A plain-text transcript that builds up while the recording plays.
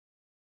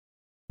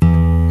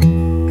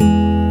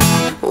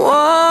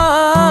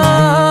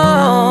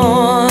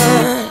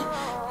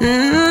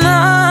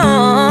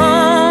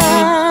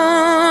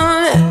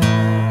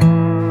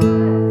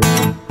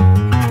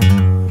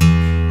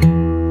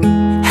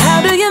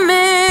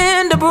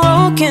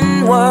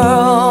broken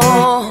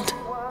world.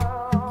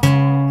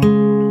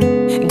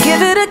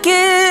 Give it a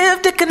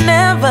gift it could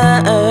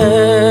never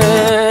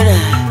earn.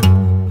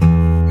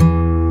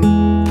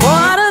 Pour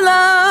out a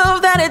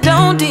love that it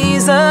don't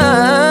deserve.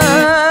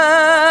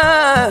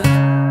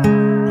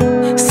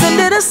 Send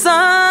it a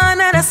son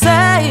and a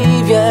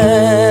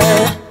savior.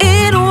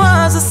 It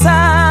was a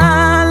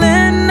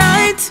silent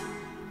night,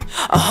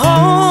 a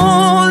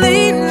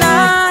holy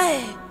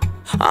night.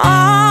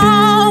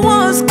 All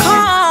was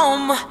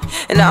calm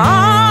and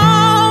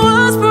all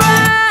was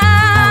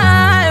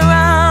bright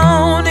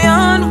round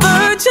young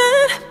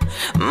virgin,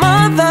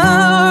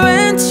 mother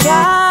and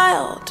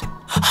child,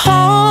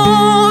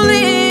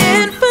 holy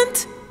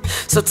infant,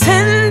 so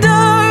tender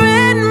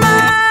and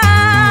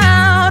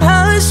mild.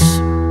 Hush,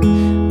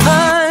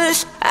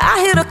 hush, I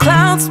hear the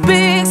clouds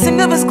speak,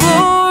 sing of His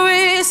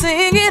glory,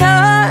 sing it.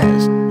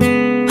 Hush,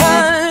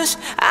 hush,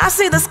 I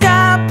see the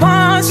sky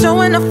part,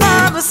 showing the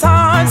Father's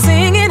heart,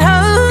 sing it.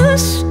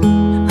 Hush,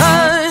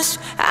 hush,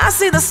 I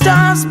see the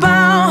stars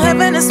bow,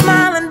 heaven is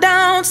smiling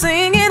down,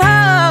 sing it.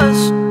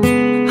 Hush,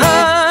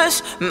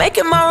 hush,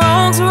 making my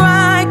wrongs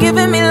right,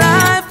 giving me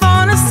life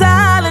on a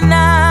silent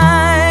night.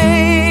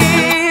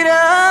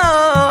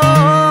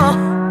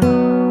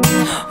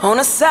 Oh, on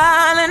a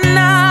silent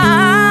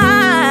night.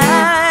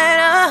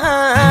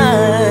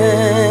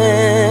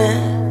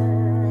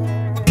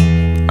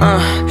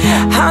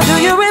 How do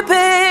you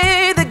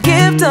repay the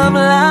gift of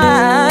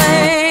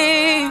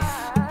life?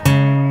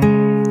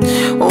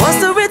 What's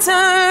the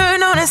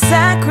return on His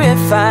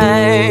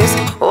sacrifice?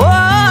 Oh,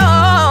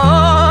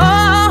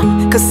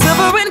 'cause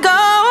silver and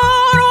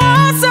gold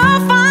won't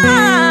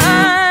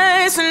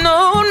suffice. No,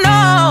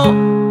 no,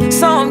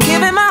 so I'm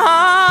giving my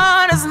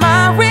heart as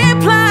my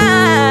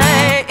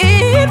reply.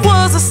 It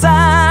was a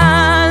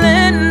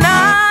silent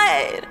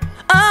night,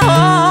 a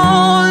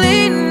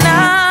holy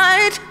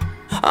night.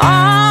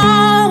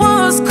 All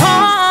was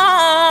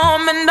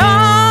calm and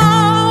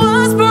all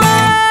was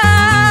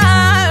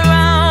bright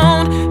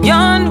round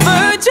young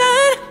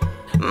virgin,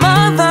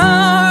 mother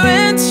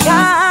and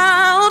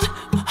child,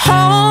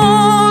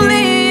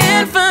 holy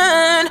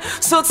infant,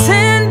 so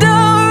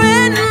tender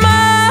and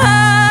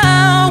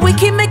mild. We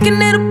keep making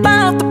it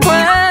about the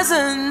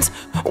present.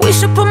 We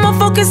should put more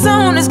focus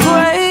on His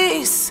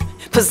grace.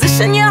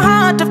 Position your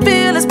heart to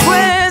feel His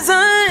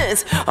presence.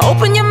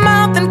 Open your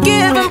mouth and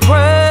give Him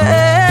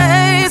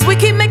praise. We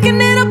keep making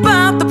it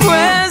about the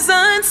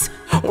present.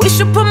 We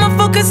should put more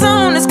focus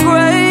on His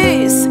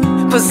grace.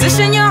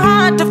 Position your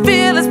heart to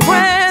feel His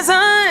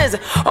presence.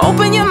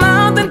 Open your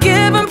mouth and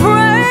give Him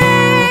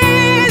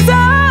praise.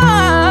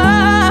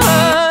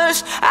 Hush,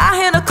 I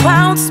hear the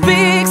clouds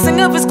speak,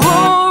 sing of His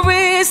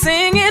glory,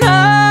 sing it.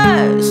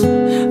 Hush,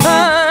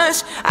 hush,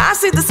 I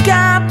see the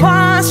sky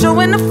part,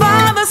 showing the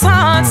Father's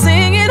heart,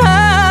 sing it.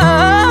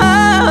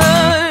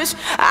 Hush,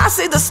 I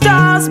see the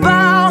stars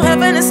bow,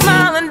 heaven is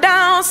smiling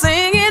down,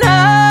 sing it.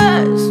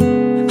 Hush,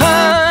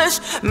 hush,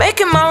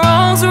 making my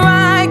wrongs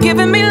right,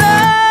 giving me life.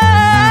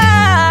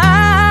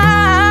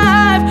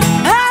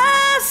 I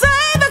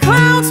say the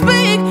clouds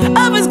speak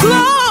of His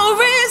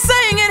glory,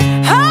 sing it.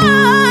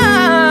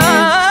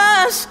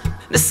 Hush,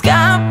 the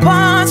sky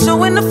part,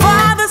 showing the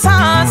Father's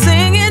heart,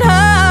 sing it.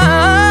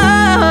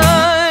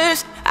 Hush,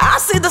 I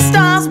see the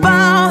stars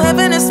bow,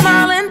 heaven is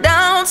smiling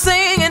down,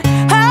 singing.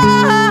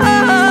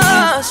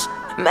 Hush,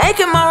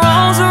 making my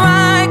wrongs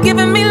right,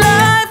 giving me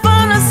life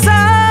on a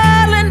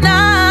silent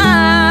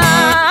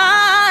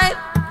night.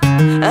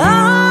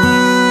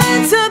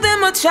 To them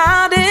a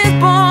child is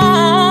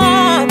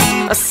born,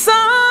 a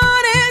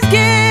son is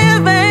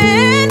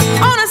given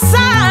on a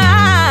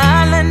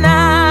silent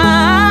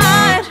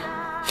night.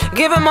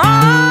 Give Him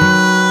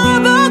all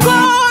the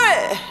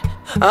glory,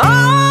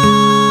 all